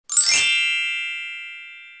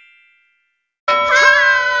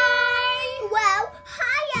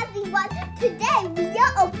today we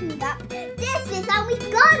are opening up. This is how we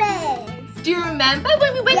got it. Do you remember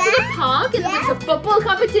when we went to the park and there was a football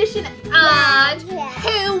competition and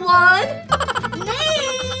who won? Me.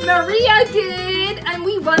 Maria did, and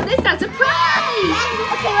we won this as a prize.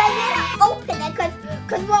 Okay, we're gonna open it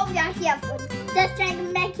because what we are here for. Just trying to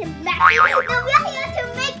make it happy. No, we are here to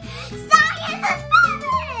make science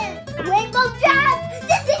experiments. Rainbow jam.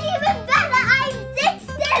 This is even better. I fixed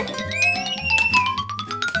it.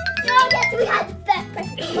 So yes, we have the first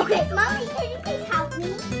question. Okay, Mommy, can you please help me?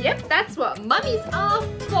 Yep, that's what mummies are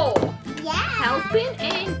for. Yeah. Helping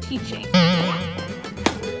and teaching.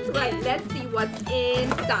 Right, let's see what's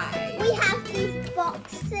inside. We have these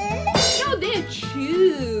boxes. No, they're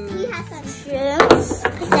tubes. We have some shoes.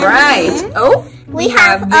 Right. Oh, we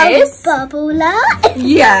have this. A bubbler.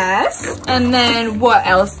 Yes. And then what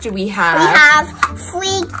else do we have? We have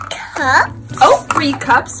 3 cups. Oh, 3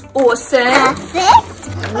 cups. Awesome.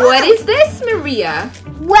 Perfect. What is this, Maria?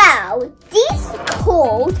 Well, these are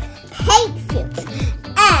called paint fields.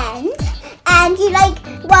 And you you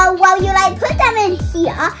put them in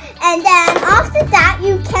here, and then after that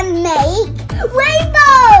you can make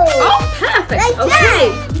rainbows. Oh, perfect. Like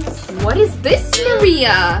okay. that. What is this,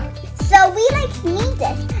 Maria? So we need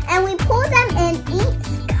this, and we pour them in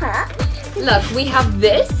each cup. Look, we have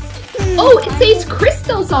this. Oh, it says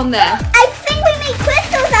crystals on there. I think we made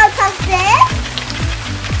crystals out of this.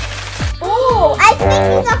 Oh, I think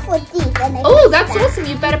these are for deep. oh, that's awesome.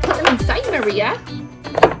 You better put them inside, Maria.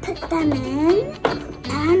 Put them in.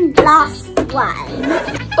 And last one.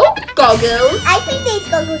 Oh, goggles. I think these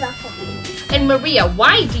goggles are for me. And Maria,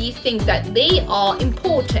 why do you think that they are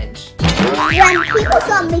important? When people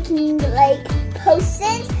start making like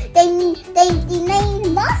potions, they need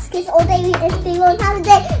masks, or if they won't have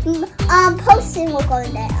their potion will go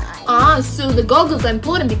in their eye. Ah, so the goggles are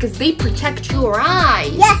important because they protect your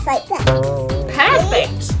eyes. Yes, like that.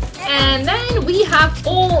 Perfect. And then we have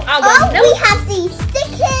all our we notes. have these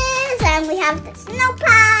stickers, and we have this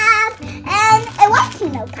notepad, and a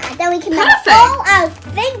working notepad. Then we can make Perfect. all our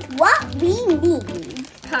things what we need.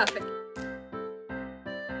 Perfect.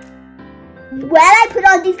 When I put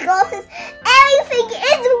on these glasses, everything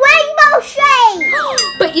is rainbow shade.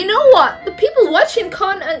 But you know what? The people watching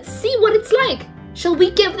can't see what it's like. Shall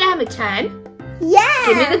we give them a 10? Yeah.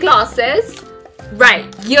 Give me the glasses.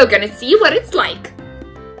 Right, you're gonna see what it's like.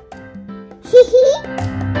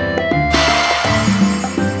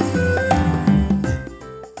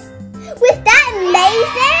 Was that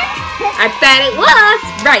amazing? I bet it was.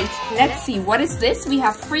 Right, let's see. What is this? We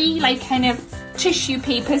have 3 kind of tissue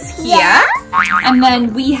papers here. Yeah. And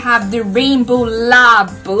then we have the Rainbow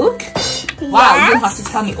Lab book. Wow, Yes. you'll have to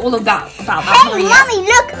tell me all of that about that, Hey, Maria. Mommy,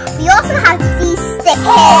 look. We also have these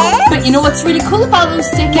stickers. But you know what's really cool about those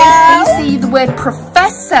stickers? No. They say the word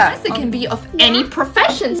professor. It can be of any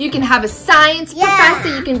profession. You can have a science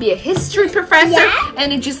professor, you can be a history professor,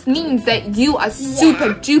 and it just means that you are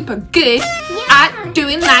super duper good at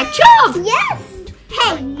doing that job. Yes.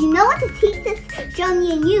 Hey, you know what the teacher's showing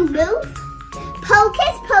me a new move?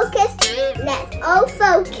 Pocus, pocus, let's all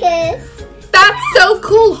focus. That's so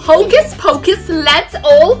cool. Hocus pocus, let's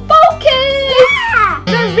all focus. Yeah.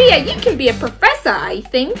 Maria, you can be a professor, I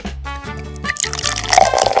think.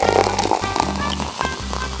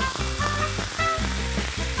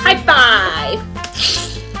 High five.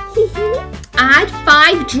 Add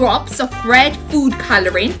 5 drops of red food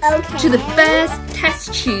coloring to the first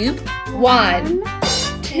test tube. 1,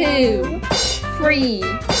 2, 3.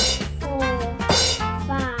 4,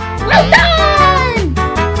 5. Well done!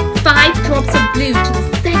 5 drops of blue to the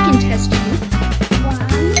second test tube. 1,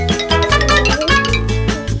 2,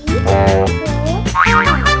 3,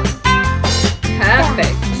 4, 5.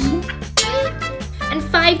 Perfect. And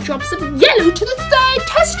 5 drops of yellow to the third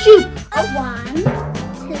test tube. 1,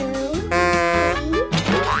 2,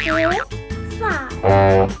 3,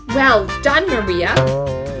 4, 5. Well done, Maria.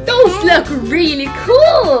 Those look really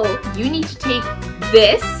cool. You need to take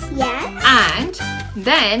this Yes. and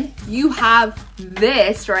then you have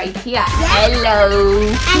this right here. Yes. Hello.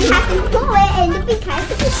 And you have to pour it in the big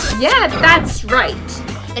house. Yeah, that's right.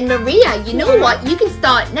 And Maria, you know what? You can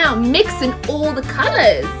start now mixing all the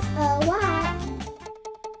colors. What?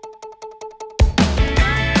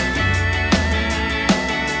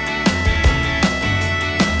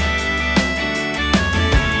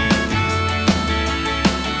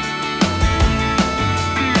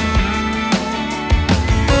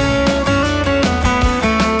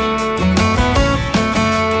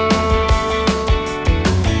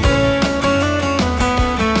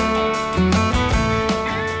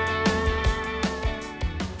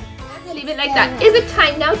 Leave it like that. Is it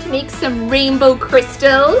time now to make some rainbow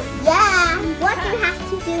crystals? Yeah. What do we have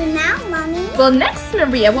to do now, Mommy? Well, next,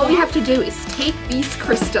 Maria, what we have to do is take these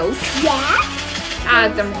crystals. Yes.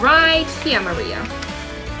 Add them right here, Maria.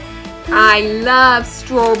 I love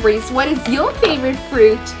strawberries. What is your favorite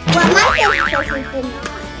fruit? Well, my favorite fruit is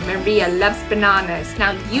banana. Maria loves bananas.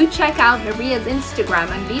 Now you check out Maria's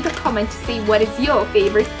Instagram and leave a comment to see what is your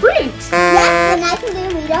favorite fruit. Yes, and I can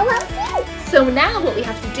do read all our fruit. So now what we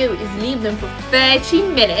have to do is leave them for 30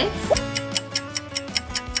 minutes.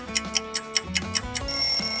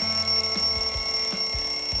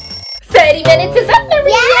 Minutes is up,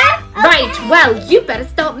 Maria. Yeah? Okay. Right, well, you better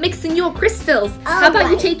start mixing your crystals. How about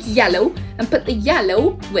you take yellow and put the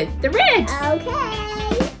yellow with the red?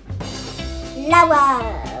 Okay. Lower.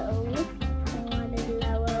 Want to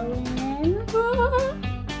lower in.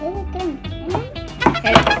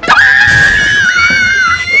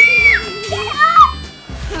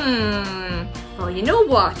 Well, you know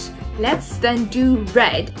what? Let's then do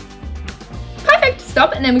red. Perfect.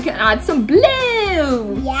 Stop, and then we can add some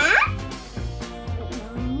blue. Yeah.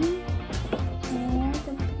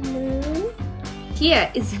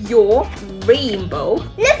 Here is your rainbow.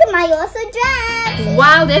 Look at my awesome dress.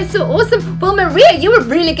 Wow, that's so awesome. Well, Maria, you were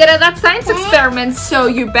really good at that science experiment, so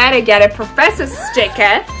you better get a professor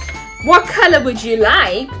sticker. What color would you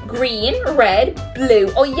like? Green, red,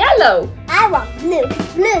 blue, or yellow? I want blue.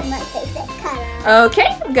 Blue is my favorite color.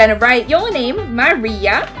 Okay, I'm gonna write your name,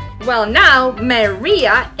 Maria. Well, now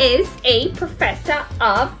Maria is a professor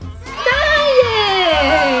of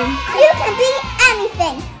science. You can be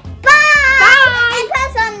anything. Bye! And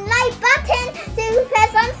press on like button to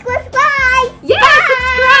press on subscribe. Yeah,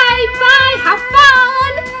 subscribe. Bye. Have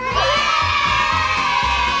fun.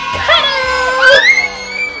 Cuddle.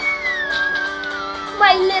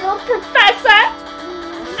 My little professor.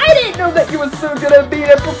 I didn't know that you were so good at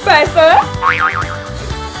being a professor.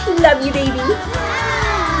 Love you, baby.